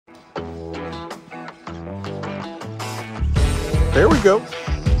There we go.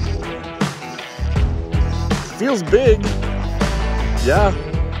 Feels big. Yeah.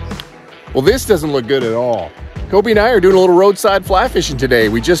 Well, this doesn't look good at all. Kobe and I are doing a little roadside fly fishing today.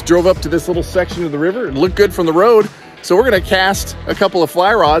 We just drove up to this little section of the river. It looked good from the road. So we're gonna cast a couple of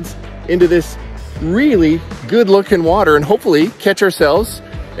fly rods into this really good looking water and hopefully catch ourselves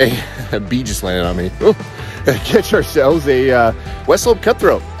a bee just landed on me. Catch ourselves a West Slope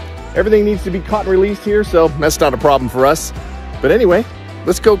cutthroat. Everything needs to be caught and released here, so that's not a problem for us. But anyway,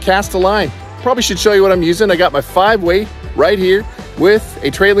 let's go cast a line. Probably should show you what I'm using. I got my 5-weight right here with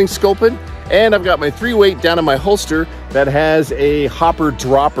a trailing sculpin, and I've got my 3-weight down in my holster that has a hopper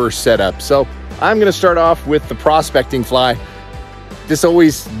dropper setup. So I'm gonna start off with the prospecting fly. This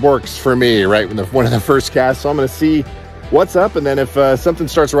always works for me, right? When one of the first casts. So I'm gonna see what's up, and then if something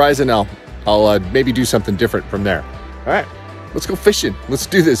starts rising, I'll maybe do something different from there. All right, let's go fishing. Let's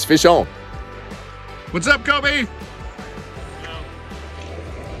do this, fish on. What's up, Kobe?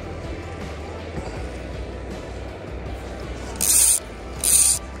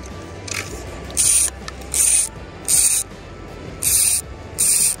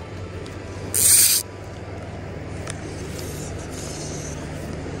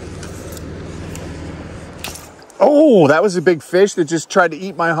 Oh, that was a big fish that just tried to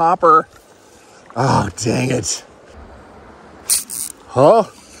eat my hopper. Oh, dang it.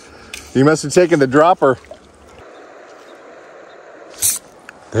 Oh, you must have taken the dropper.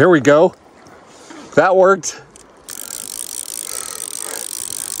 There we go. That worked.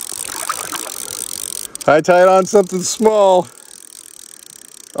 I tied on something small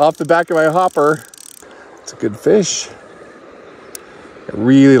off the back of my hopper. It's a good fish. A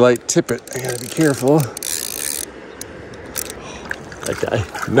really light tippet. I gotta be careful. That guy,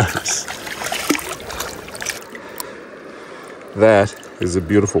 nice. That is a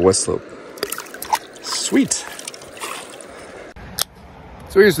beautiful West Slope. Sweet.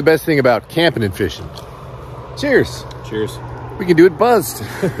 So here's the best thing about camping and fishing. Cheers. Cheers. We can do it buzzed.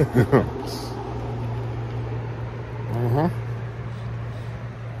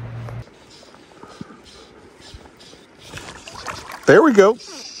 There we go.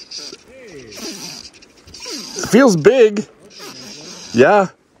 Feels big. Yeah.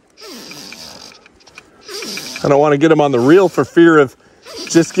 I don't want to get him on the reel for fear of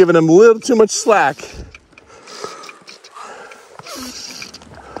just giving him a little too much slack.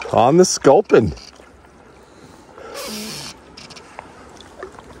 On the sculpin.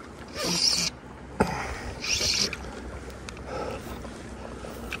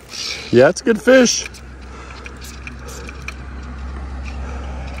 Yeah, it's a good fish.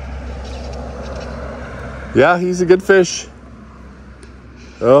 Yeah, he's a good fish.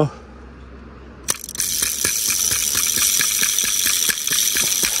 Oh.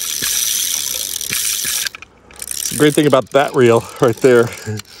 It's a great thing about that reel right there.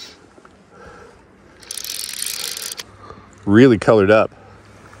 Really colored up.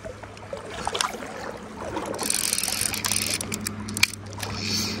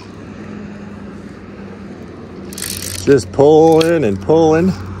 Just pulling and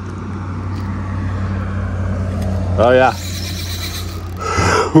pulling. Oh yeah.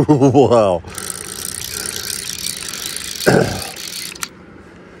 Wow.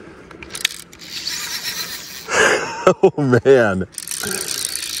 Oh man.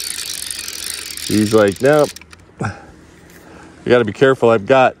 He's like, nope. You gotta be careful. I've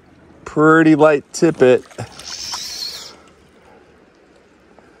got pretty light tippet.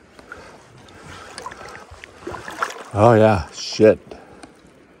 Oh yeah, shit.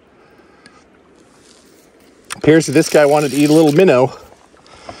 Appears that this guy wanted to eat a little minnow.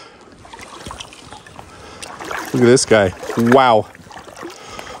 Look at this guy. Wow.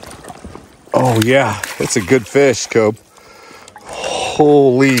 Oh yeah, that's a good fish, Cobe.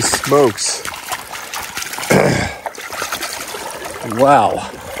 Holy smokes. Wow.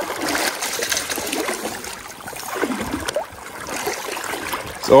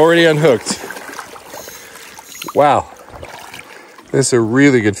 It's already unhooked. Wow. This is a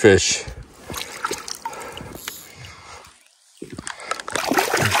really good fish.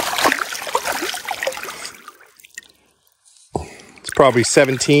 It's probably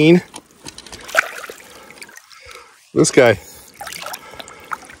 17. This guy.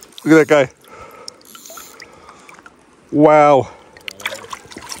 Look at that guy. Wow.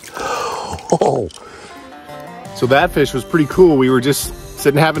 Oh. So that fish was pretty cool. We were just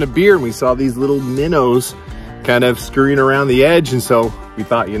sitting having a beer and we saw these little minnows kind of scurrying around the edge, and so we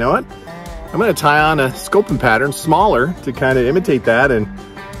thought, you know what, I'm going to tie on a sculpin pattern smaller to kind of imitate that, and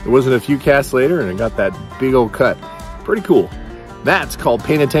it wasn't a few casts later and I got that big old cut. Pretty cool. That's called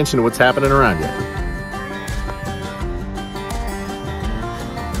paying attention to what's happening around you.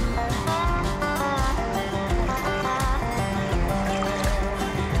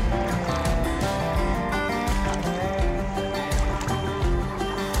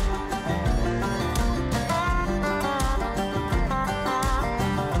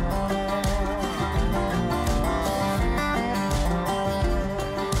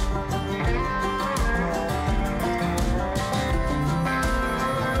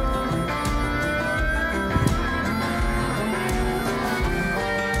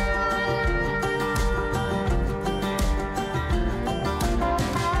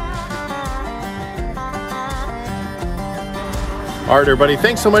 All right, everybody,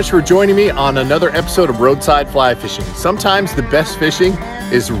 thanks so much for joining me on another episode of Roadside Fly Fishing. Sometimes the best fishing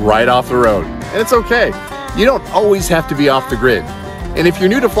is right off the road, and it's okay. You don't always have to be off the grid. And if you're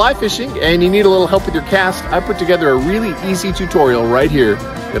new to fly fishing and you need a little help with your cast, I put together a really easy tutorial right here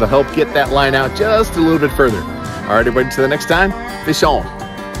that'll help get that line out just a little bit further. All right, everybody, until the next time, fish on.